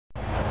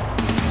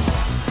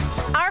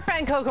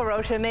friend Coco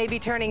Rocha may be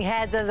turning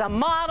heads as a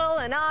model,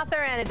 an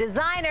author, and a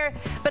designer,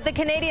 but the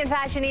Canadian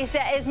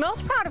fashionista is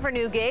most proud of her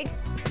new gig,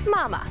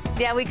 Mama.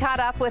 Yeah, we caught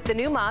up with the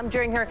new mom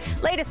during her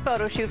latest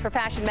photo shoot for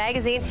Fashion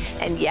Magazine,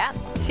 and yeah,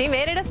 she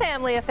made it a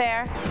family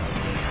affair.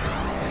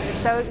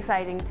 It's so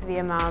exciting to be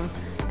a mom,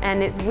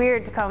 and it's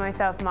weird to call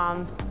myself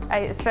mom.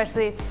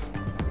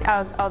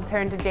 I'll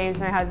turn to James,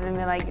 my husband, and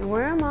be like,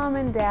 we're a mom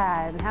and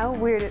dad. How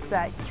weird is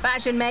that?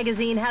 Fashion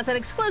Magazine has an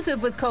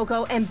exclusive with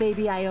Coco and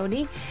baby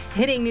Ione,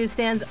 hitting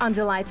newsstands on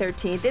July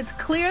 13th. It's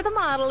clear the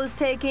model is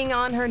taking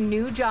on her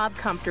new job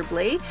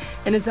comfortably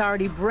and is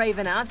already brave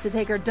enough to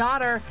take her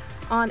daughter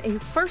on a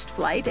first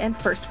flight and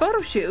first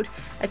photo shoot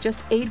at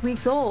just 8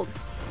 weeks old.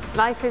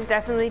 Life has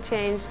definitely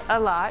changed a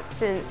lot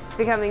since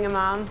becoming a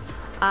mom,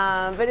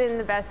 but in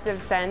the best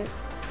of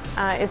sense,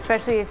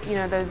 especially if, you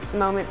know, those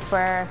moments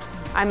where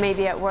I may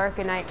be at work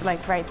and I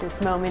like right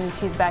this moment and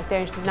she's back there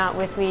and she's not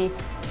with me,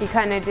 you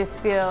kind of just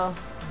feel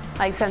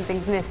like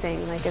something's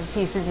missing, like a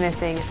piece is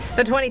missing.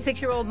 The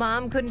 26-year-old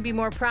mom couldn't be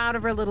more proud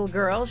of her little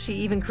girl. She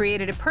even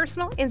created a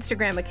personal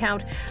Instagram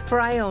account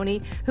for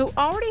Ione, who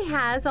already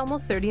has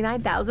almost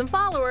 39,000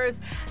 followers.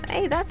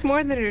 Hey, that's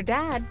more than her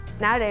dad.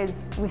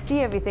 Nowadays, we see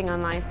everything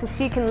online, so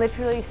she can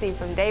literally see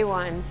from day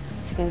one.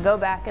 She can go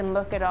back and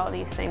look at all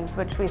these things,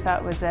 which we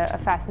thought was a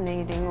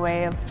fascinating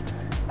way of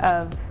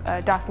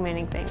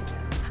documenting things.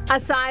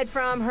 Aside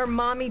from her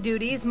mommy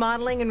duties,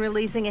 modeling and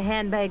releasing a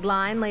handbag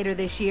line later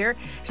this year,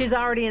 she's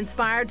already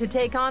inspired to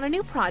take on a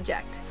new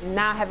project.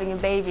 Now having a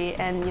baby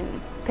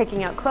and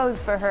picking out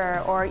clothes for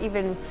her, or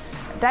even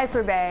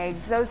diaper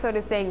bags, those sort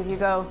of things, you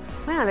go,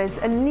 wow, there's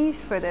a niche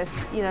for this.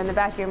 You know, in the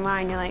back of your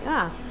mind, you're like,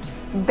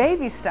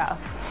 baby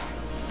stuff.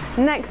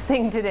 Next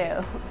thing to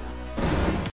do.